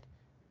with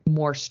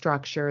more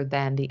structure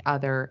than the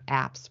other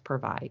apps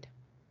provide.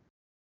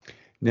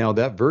 Now,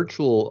 that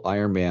virtual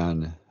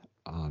Ironman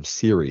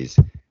series,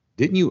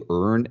 didn't you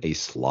earn a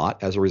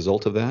slot as a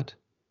result of that?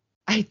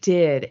 I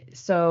did.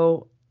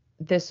 So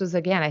this was,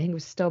 again, I think it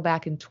was still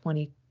back in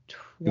 2020.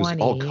 It was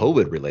all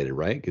COVID related,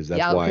 right? Because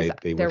that's why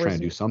they were trying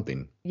to do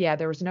something. Yeah,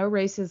 there was no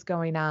races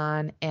going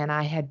on, and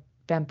I had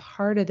been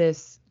part of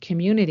this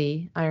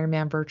community,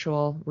 Ironman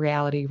Virtual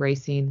Reality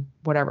Racing,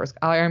 whatever it's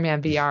called,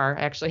 Ironman VR.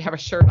 I actually have a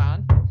shirt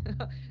on.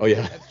 Oh yeah,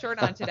 I have a shirt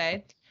on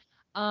today.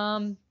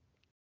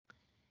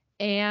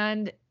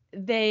 And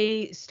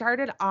they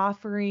started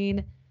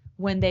offering,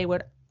 when they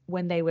would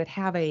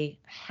have a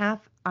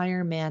half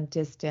Ironman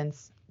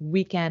distance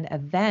weekend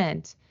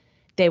event,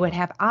 they would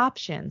have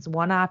options.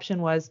 One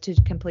option was to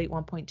complete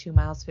 1.2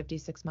 miles,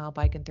 56-mile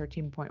bike, and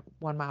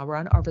 13.1-mile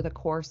run over the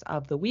course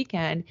of the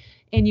weekend,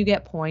 and you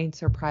get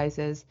points or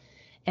prizes.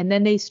 And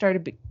then they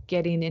started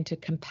getting into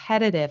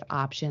competitive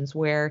options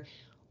where,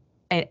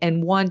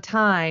 and one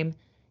time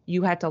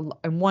you had to,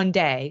 in one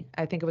day,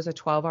 I think it was a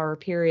 12-hour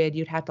period,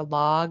 you'd have to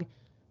log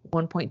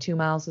 1.2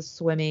 miles of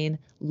swimming,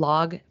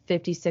 log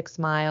 56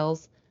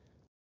 miles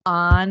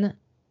on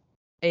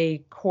a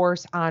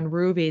course on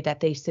Ruvi that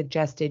they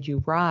suggested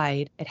you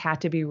ride. It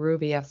had to be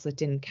Ruvi, else it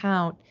didn't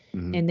count.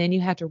 Mm-hmm. And then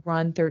you had to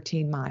run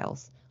 13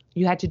 miles.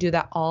 You had to do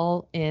that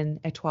all in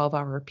a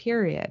 12-hour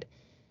period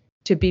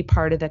to be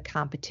part of the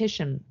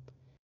competition.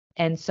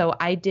 And so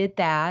I did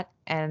that,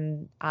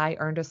 and I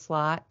earned a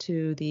slot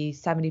to the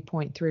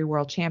 70.3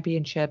 World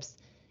Championships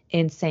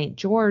in St.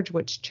 George,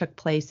 which took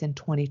place in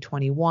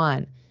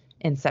 2021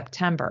 in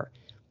September.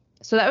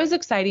 So that was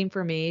exciting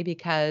for me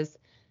because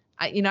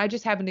I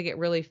just happened to get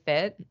really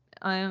fit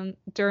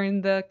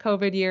during the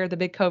COVID year, the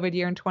big COVID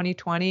year in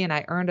 2020, and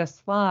I earned a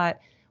slot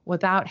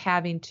without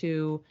having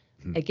to,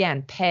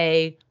 again,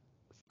 pay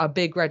a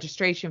big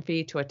registration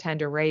fee to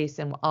attend a race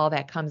and all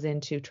that comes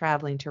into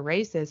traveling to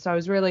races. So I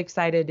was really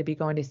excited to be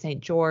going to St.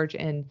 George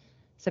in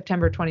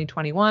September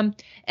 2021.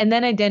 And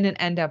then I didn't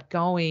end up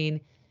going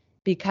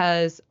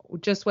because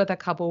just with a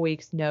couple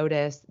weeks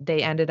notice,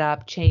 they ended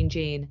up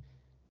changing.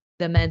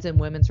 The men's and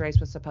women's race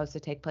was supposed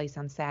to take place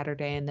on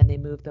Saturday, and then they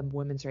moved the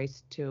women's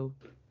race to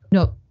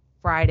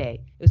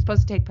Friday. It was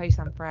supposed to take place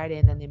on Friday,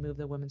 and then they moved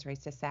the women's race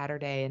to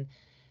Saturday. And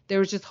there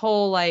was just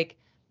whole I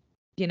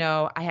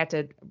had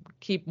to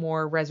keep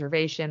more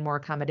reservation, more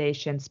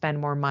accommodation, spend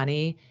more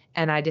money.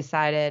 And I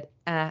decided,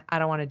 I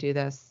don't want to do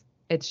this.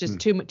 It's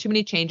just too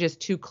many changes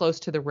too close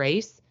to the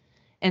race.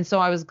 And so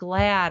I was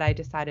glad I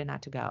decided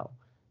not to go,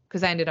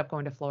 because I ended up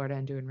going to Florida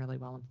and doing really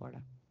well in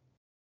Florida.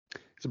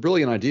 It's a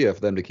brilliant idea for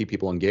them to keep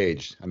people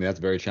engaged. I mean, that's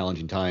a very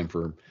challenging time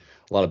for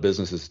a lot of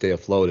businesses to stay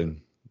afloat, and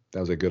that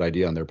was a good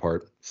idea on their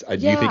part. Do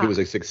you think it was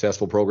a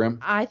successful program?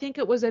 I think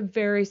it was a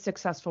very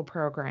successful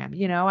program.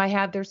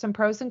 There's some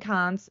pros and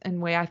cons in the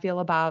way I feel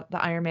about the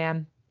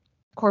Ironman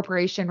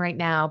Corporation right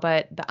now,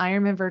 but the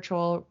Ironman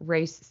Virtual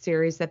Race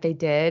series that they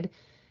did,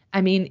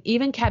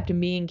 even kept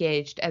me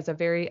engaged as a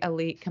very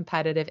elite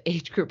competitive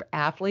age group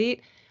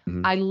athlete.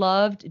 Mm-hmm. I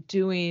loved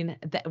doing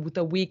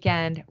the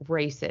weekend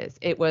races.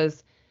 It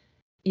was,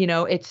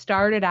 it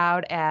started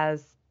out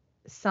as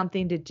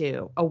something to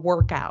do, a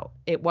workout.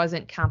 It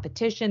wasn't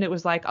competition. It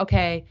was like,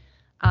 okay,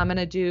 I'm going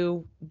to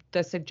do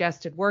the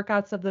suggested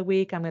workouts of the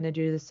week. I'm going to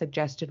do the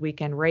suggested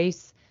weekend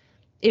race.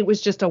 it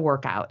was just a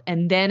workout.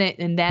 And then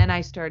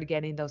I started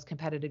getting those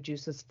competitive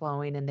juices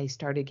flowing, and they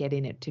started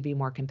getting it to be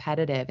more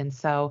competitive. And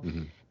so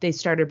they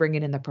started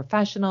bringing in the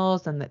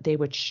professionals, and that they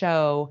would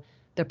show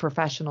the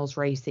professionals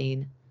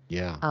racing.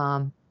 Yeah.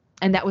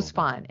 And that was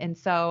fun. And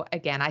so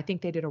again, I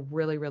think they did a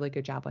really, really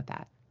good job with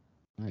that.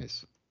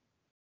 Nice.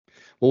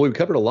 Well, we've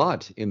covered a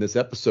lot in this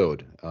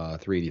episode,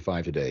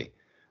 385 today,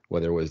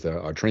 whether it was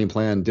our training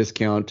plan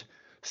discount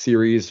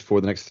series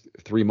for the next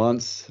 3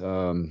 months,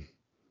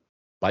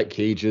 bike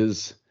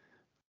cages,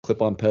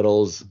 clip-on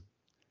pedals,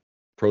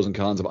 pros and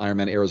cons of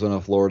Ironman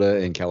Arizona, Florida,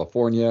 and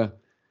California,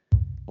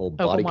 whole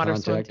body Open water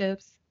swim contact,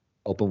 tips.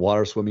 open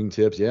water swimming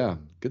tips. Yeah,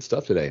 good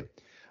stuff today.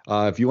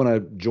 If you want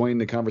to join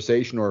the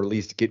conversation or at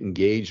least get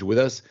engaged with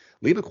us,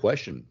 leave a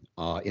question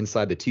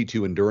inside the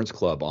T2 Endurance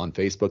Club on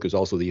Facebook. There's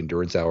also the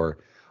Endurance Hour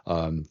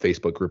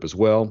Facebook group as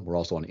well. We're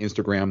also on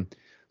Instagram.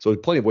 So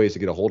there's plenty of ways to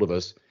get a hold of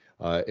us.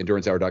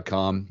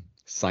 EnduranceHour.com.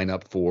 Sign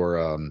up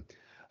for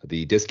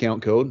the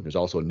discount code. There's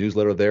also a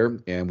newsletter there.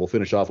 And we'll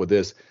finish off with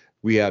this.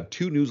 We have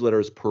 2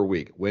 newsletters per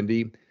week.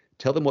 Wendy,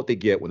 tell them what they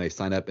get when they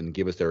sign up and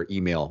give us their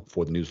email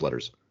for the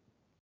newsletters.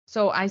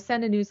 So I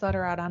send a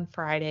newsletter out on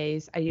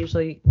Fridays. I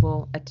usually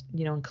will,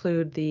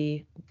 include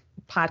the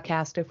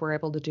podcast if we're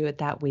able to do it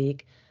that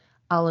week.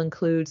 I'll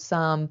include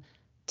some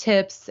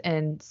tips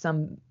and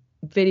some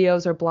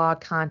videos or blog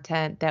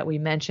content that we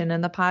mention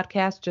in the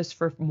podcast just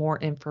for more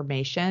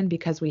information,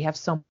 because we have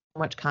so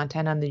much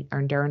content on our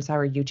Endurance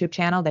Hour YouTube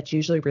channel that's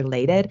usually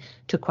related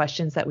to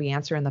questions that we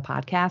answer in the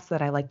podcast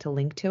that I like to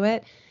link to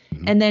it.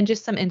 And then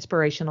just some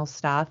inspirational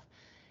stuff.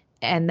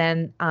 And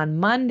then on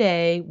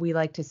Monday, we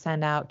like to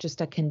send out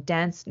just a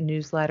condensed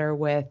newsletter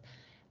with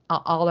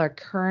all our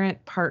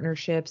current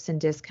partnerships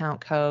and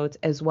discount codes,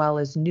 as well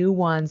as new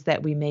ones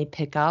that we may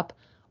pick up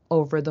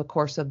over the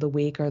course of the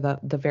week or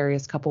the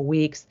various couple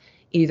weeks,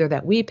 either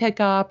that we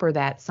pick up or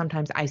that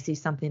sometimes I see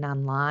something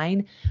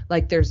online.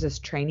 Like there's this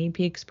Training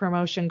Peaks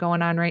promotion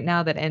going on right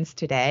now that ends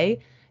today.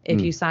 If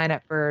you sign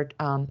up for,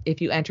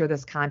 if you enter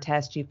this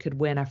contest, you could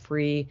win a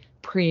free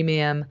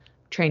premium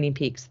Training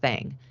Peaks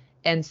thing.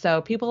 And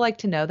so people like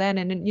to know that.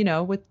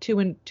 And, with two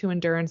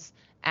endurance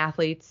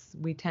athletes,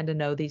 we tend to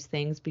know these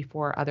things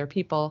before other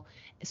people.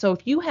 So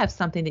if you have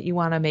something that you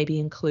want to maybe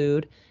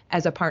include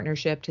as a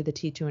partnership to the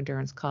T2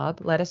 Endurance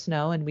Club, let us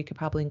know, and we could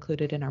probably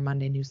include it in our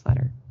Monday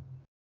newsletter.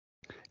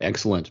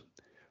 Excellent.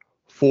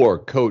 For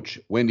Coach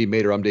Wendy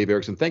Mader, I'm Dave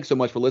Erickson. Thanks so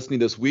much for listening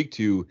this week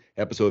to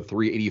episode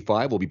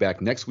 385. We'll be back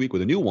next week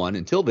with a new one.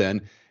 Until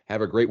then,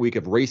 have a great week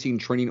of racing,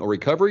 training, or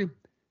recovery.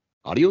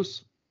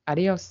 Adios.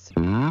 Adios.